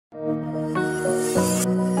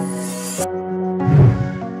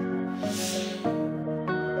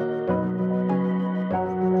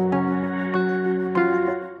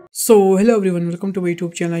So hello everyone, welcome to my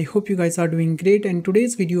YouTube channel. I hope you guys are doing great, and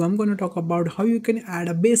today's video I'm going to talk about how you can add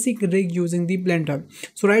a basic rig using the Blender.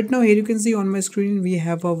 So right now here you can see on my screen we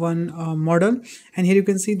have a one model, and here you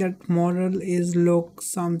can see that model is look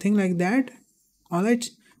something like that. All right,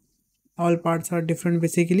 all parts are different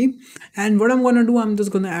basically, and what I'm gonna do, I'm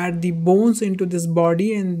just gonna add the bones into this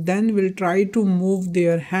body, and then we'll try to move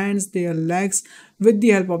their hands, their legs with the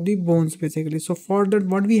help of the bones basically. So for that,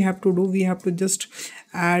 what we have to do, we have to just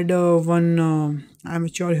add one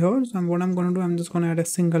amateur here. So what I'm gonna do, I'm just gonna add a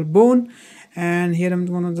single bone, and here I'm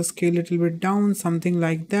gonna just scale a little bit down, something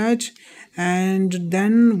like that. And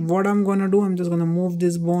then what I'm gonna do, I'm just gonna move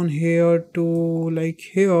this bone here to like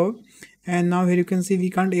here, and now here you can see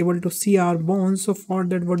we can't able to see our bones. So for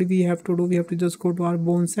that, what we have to do, we have to just go to our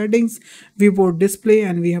bone settings, viewport display,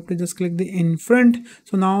 and we have to just click the in front.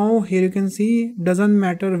 So now here you can see, doesn't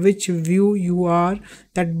matter which view you are,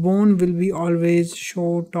 that bone will be always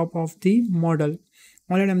show top of the model.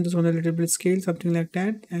 Alright, I'm just gonna a little bit scale, something like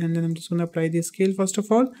that, and then I'm just gonna apply the scale first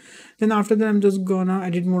of all. Then after that, I'm just gonna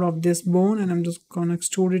edit mode of this bone, and I'm just gonna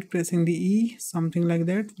extrude it pressing the E, something like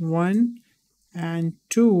that. 1 and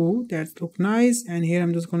 2, that look nice. And here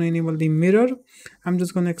I'm just going to enable the mirror. I'm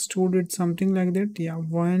just going to extrude it something like that. Yeah,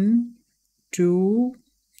 1 2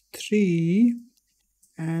 3,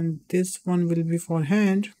 and this one will be for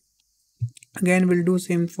hand. Again, we'll do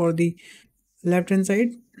same for the left hand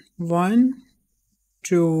side. 1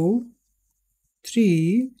 2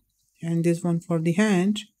 3, and this one for the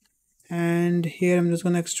hand. And here I'm just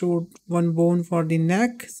going to extrude one bone for the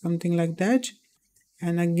neck, something like that.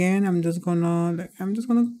 And again, I'm just gonna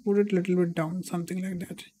put it a little bit down, something like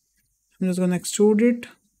that. I'm just gonna extrude it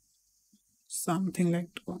something like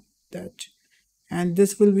that, and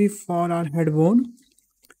this will be for our head bone.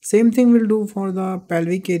 Same thing we'll do for the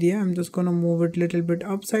pelvic area. I'm just gonna move it a little bit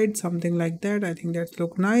upside, something like that. I think that's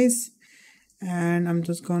look nice. And I'm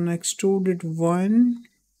just gonna extrude it one,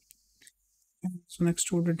 and so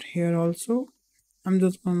extrude it here also. I'm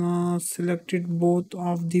just gonna select it both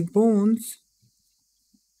of the bones.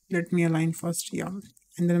 Let me align first, yeah,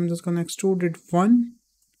 and then I'm just gonna extrude it 1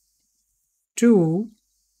 2,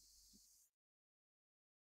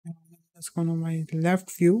 and that's gonna my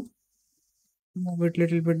left view, move it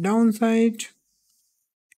little bit downside,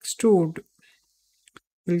 extrude.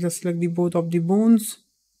 We'll just select the both of the bones,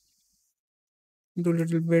 do a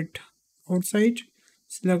little bit outside,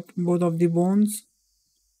 select both of the bones,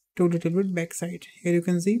 do a little bit backside. Here you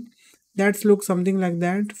can see that's look something like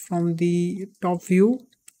that from the top view.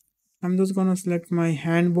 I'm just gonna select my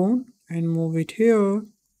hand bone and move it here,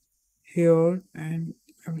 here, and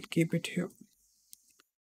I will keep it here,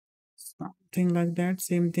 something like that.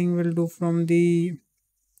 Same thing we'll do from the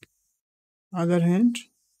other hand.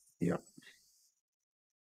 Yeah,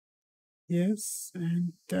 yes,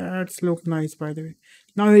 and that's look nice by the way.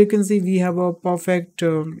 Now here you can see we have a perfect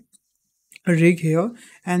rig here,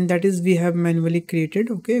 and that is we have manually created.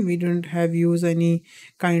 Okay, we don't have use any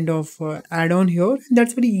kind of add-on here.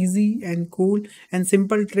 That's very easy and cool and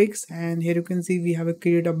simple tricks. And here you can see we have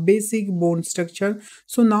created a basic bone structure.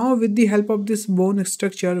 So now with the help of this bone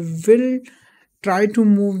structure, we'll try to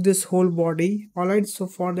move this whole body. All right, so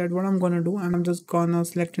for that, what I'm gonna do, I'm just gonna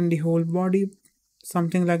select in the whole body,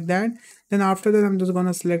 something like that. Then after that, I'm just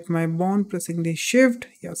gonna select my bone, pressing the shift,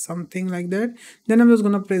 yeah, something like that. Then I'm just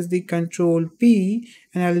gonna press the control P,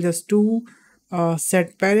 and I'll just do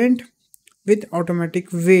set parent with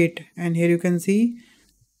automatic weight. And here you can see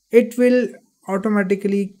it will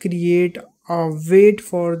automatically create a weight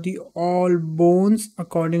for the all bones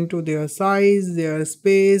according to their size, their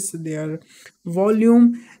space, their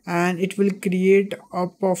volume, and it will create a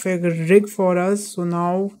perfect rig for us. So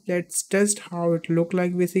now let's test how it look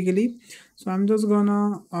like basically. So I'm just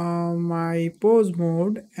gonna my pose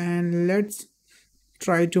mode, and let's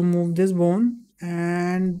try to move this bone,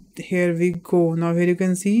 and here we go. Now here you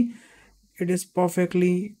can see it is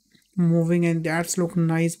perfectly moving, and that's look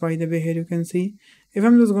nice by the way. Here you can see if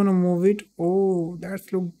I'm just gonna move it, oh,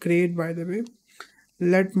 that's look great by the way.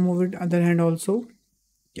 Let move it other hand also.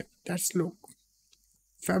 Yeah, that's look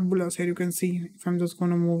fabulous. Here you can see if I'm just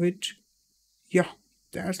gonna move it, yeah,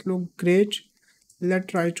 that's look great. Let's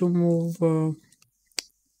try to move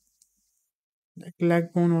like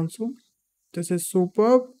leg bone also. This is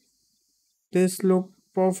superb. This look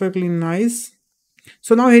perfectly nice.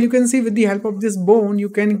 So now here you can see with the help of this bone, you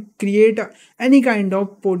can create any kind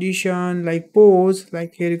of position like pose.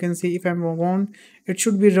 Like here you can see if I'm on, it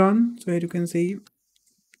should be run. So here you can see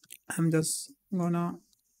I'm just gonna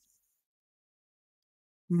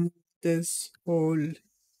move this whole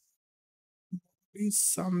is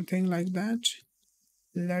something like that.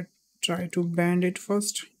 Let's try to bend it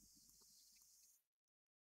first.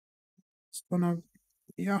 It's gonna,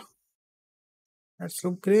 yeah, that's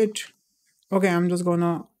look great. Okay, I'm just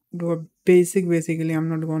gonna do a basically I'm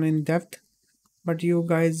not gonna in depth, but you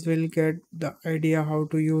guys will get the idea how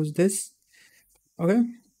to use this. Okay,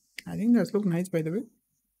 I think that's look nice by the way.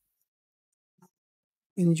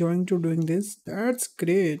 Enjoying to doing this, that's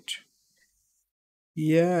great.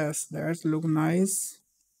 Yes, that's look nice.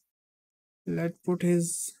 Let's put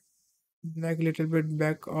his leg little bit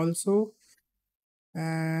back also,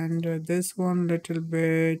 and this one little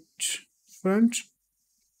bit front.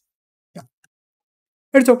 Yeah,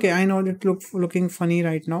 it's okay. I know it looking funny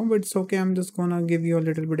right now, but it's okay. I'm just gonna give you a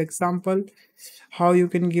little bit example how you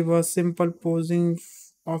can give a simple posing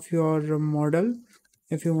of your model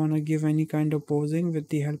if you want to give any kind of posing with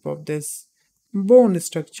the help of this bone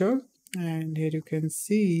structure. And here you can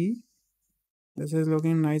see this is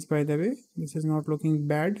looking nice by the way. This is not looking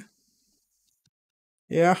bad.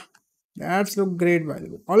 Yeah, that's look great by the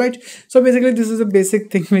way. All right. So basically, this is a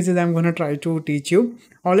basic thing which is I'm gonna try to teach you.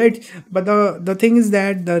 All right. But the thing is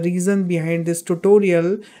that the reason behind this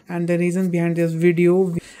tutorial and the reason behind this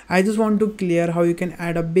video, I just want to clear how you can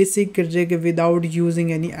add a basic rig without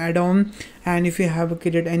using any add-on. And if you have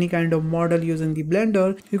created any kind of model using the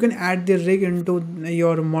Blender, you can add the rig into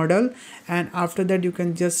your model, and after that you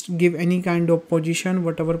can just give any kind of position,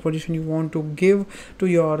 whatever position you want to give to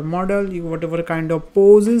your model, whatever kind of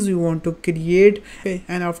poses you want to create. Okay,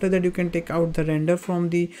 and after that you can take out the render from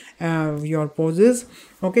the your poses.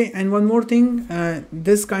 Okay, and one more thing,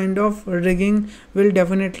 this kind of rigging will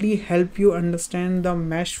definitely help you understand the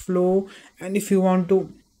mesh flow. And if you want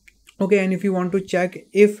to, okay, and if you want to check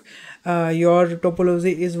if your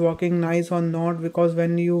topology is working nice or not, because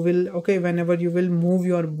when you will, okay, whenever you will move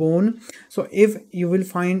your bone, so if you will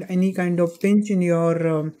find any kind of pinch in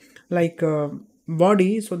your like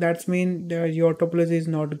body, so that's mean your topology is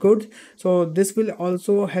not good. So this will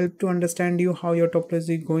also help to understand you how your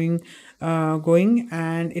topology going,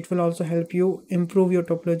 and it will also help you improve your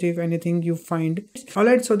topology if anything you find. All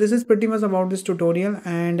right, so this is pretty much about this tutorial,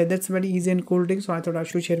 and that's very easy and cool thing, so I thought I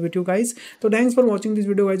should share with you guys. So thanks for watching this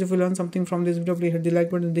video guys. If you learned something from this video, please hit the like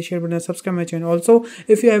button, the share button, and subscribe my channel. Also,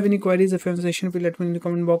 if you have any queries, if you have a suggestion, please let me in the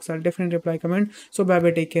comment box. I'll definitely reply comment. So bye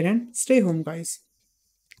bye, take care and stay home guys.